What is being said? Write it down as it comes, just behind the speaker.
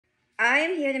I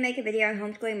am here to make a video on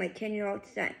homeschooling my 10-year-old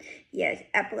son. He has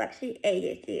epilepsy,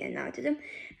 ADHD, and autism. And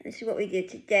this is what we did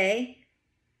today,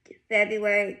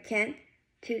 February 10th,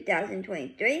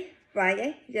 2023,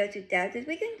 Friday. He goes to Dad's this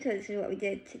weekend, so this is what we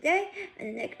did today. And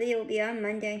the next video will be on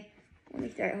Monday when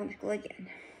we start homeschool again.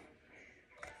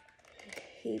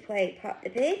 He played Pop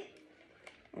the Pig.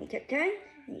 We took turns.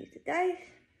 He used the dice.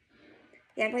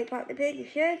 You can't play Pop the Pig, you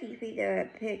should. You feed the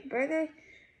pig burger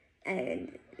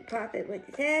and pop it with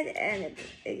his head, and it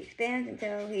expands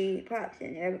until he pops,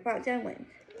 and whoever pops on wins.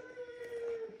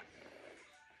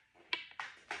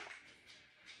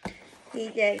 He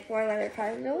did 4-letter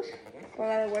puzzles,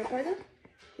 4-letter word puzzles.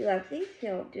 He loves these.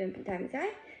 He'll do them from time to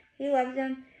time. He loves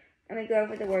them, and we go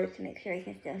over the words to make sure he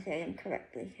can still say them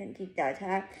correctly, since he does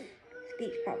have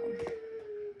speech problems.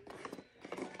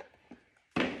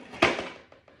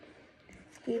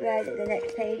 He read the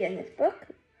next page in this book,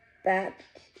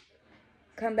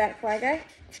 Come Back Friday.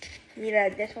 He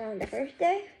read this one on the first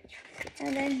day,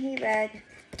 and then he read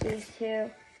these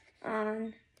two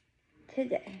on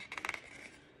today.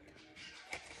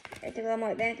 It's a little more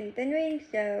advanced than he's been reading,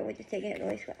 so we're just taking it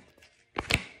really slow.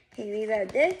 He reread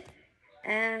this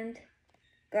and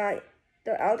got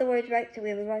all the words right, so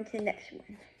we move on to the next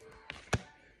one.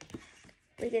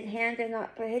 We did hands are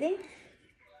not for hitting.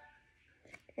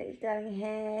 He's having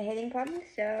hitting problems,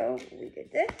 so we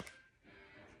did this.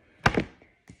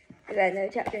 We read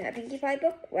another chapter in the Pinkie Pie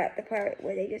book. We're at the part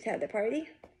where they just had the party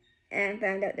and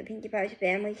found out the Pinkie Pie's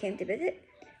family came to visit.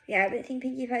 If you haven't seen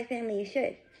Pinkie Pie's family, you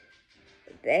should.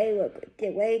 They look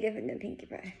way different than Pinkie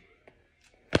Pie.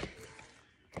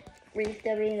 We're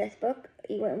still reading this book.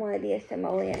 You wouldn't want to be a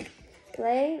Somalian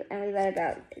slave, and we read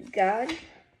about God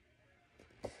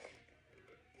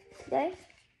today.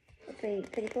 It's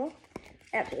pretty cool.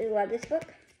 Absolutely love this book.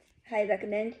 Highly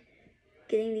recommend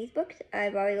getting these books.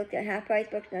 I've already looked at half-price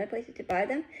books and other places to buy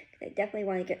them, because I definitely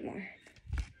want to get more.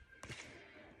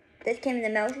 This came in the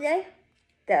mail today.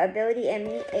 The Ability in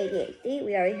Me ADHD.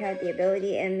 We already had the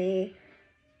Ability in Me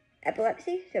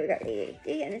Epilepsy, so we got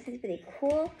ADHD, and this is pretty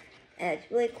cool. And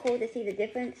it's really cool to see the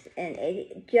difference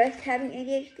in just having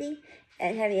ADHD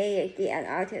and having ADHD and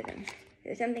autism.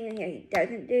 There's something in here he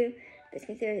doesn't do that's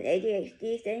considered an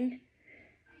ADHD thing,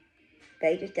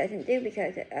 but he just doesn't do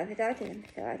because of his autism,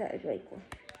 so I thought it was really cool.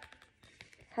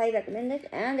 Highly recommend this,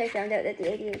 and I found out that the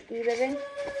ADHD ribbon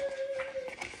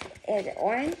is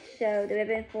orange, so the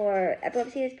ribbon for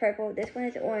epilepsy is purple, this one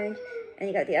is orange, and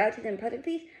you got the autism puzzle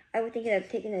piece. I was thinking of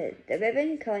taking the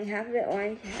ribbon, coloring half of it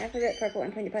orange, half of it purple,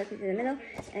 and putting the puzzle piece in the middle,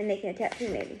 and making a tattoo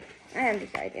maybe. I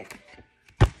haven't decided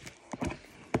yet.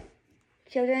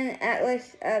 Children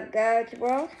Atlas of God's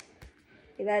World.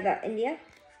 We read about India.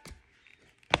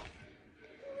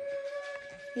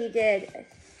 He did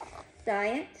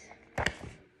science,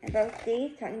 and both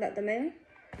these, talking about the moon.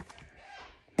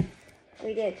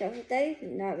 We did social studies,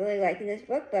 not really liking this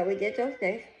book, but we did social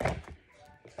studies.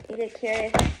 He did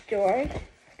Curious George,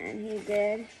 and he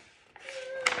did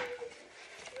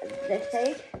this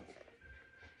page.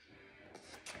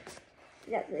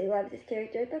 He absolutely loves this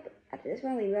Curious George book. After this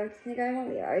one, we went to the kindergarten one,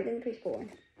 we already did the preschool one.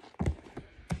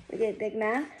 We did Big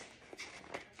Math,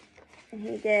 and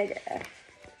he did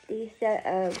the set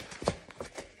of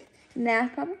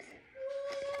math problems.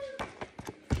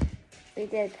 We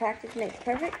did Practice Makes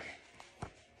Perfect.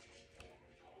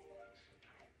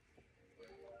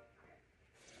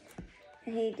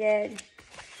 And he did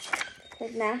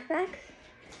his math facts.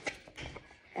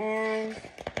 And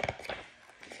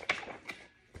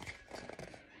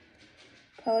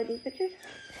colored these pictures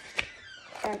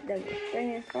of the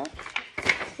spring and fall.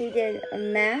 He did a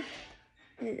math,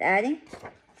 his adding.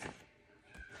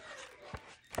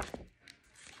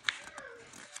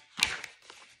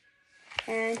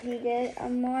 And he did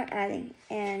more adding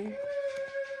and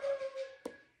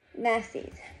math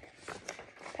seeds.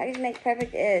 Practice Makes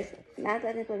Perfect is math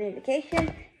lessons for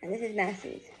education, and this is math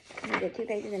seeds. We did 2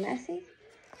 pages of math seeds.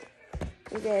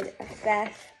 We did a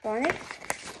fast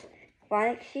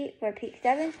phonics sheet for peak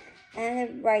 7, and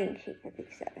a writing sheet for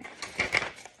peak 7.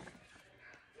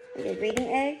 We did reading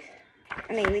eggs.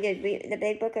 We did the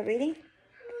big book of reading.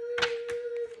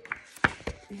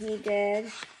 He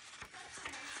did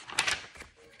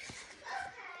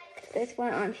this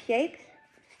one on shapes.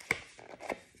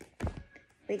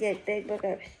 We did big book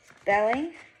of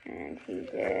spelling, and he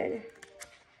did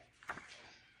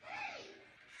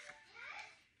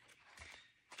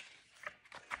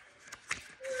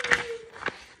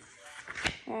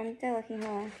I'm still looking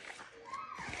on.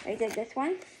 We did this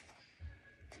one.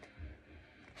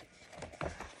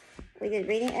 We did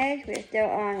reading eggs. We're still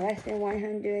on lesson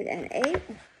 108.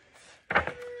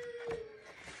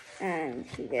 And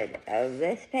he did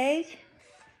this page.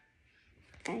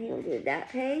 And he will do that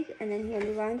page. And then he'll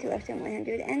move on to lesson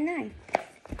 109.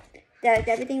 That's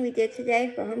everything we did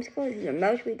today for homeschool. This is the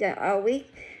most we've done all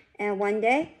week and one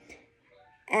day.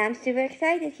 And I'm super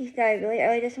excited. He started really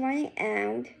early this morning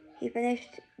and he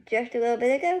finished just a little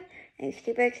bit ago. And he's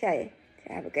super excited.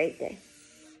 So have a great day.